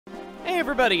Hey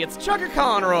everybody, it's Chugga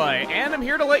Conroy, and I'm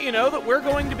here to let you know that we're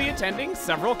going to be attending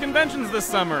several conventions this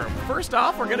summer. First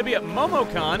off, we're going to be at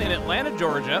Momocon in Atlanta,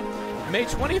 Georgia, May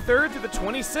 23rd through the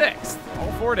 26th,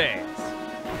 all 4 days.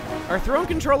 Our Throne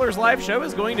Controllers live show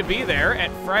is going to be there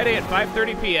at Friday at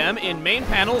 5:30 p.m. in Main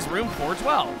Panels, room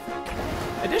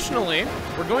 412. Additionally,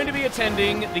 we're going to be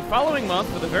attending the following month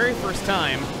for the very first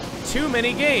time,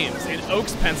 TooManyGames in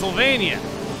Oaks, Pennsylvania.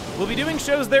 We'll be doing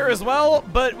shows there as well,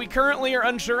 but we currently are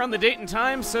unsure on the date and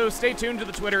time, so stay tuned to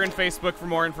the Twitter and Facebook for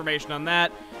more information on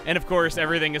that. And of course,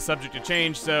 everything is subject to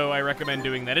change, so I recommend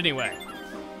doing that anyway.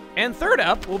 And third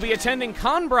up, we'll be attending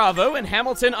ConBravo in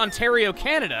Hamilton, Ontario,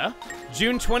 Canada,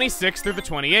 June 26th through the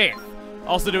 28th.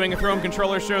 Also doing a Throne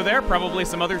Controller show there, probably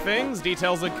some other things.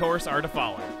 Details, of course, are to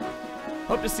follow.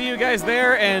 Hope to see you guys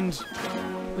there, and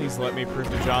please let me prove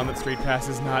to John that Street Pass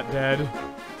is not dead.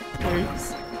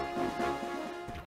 Please.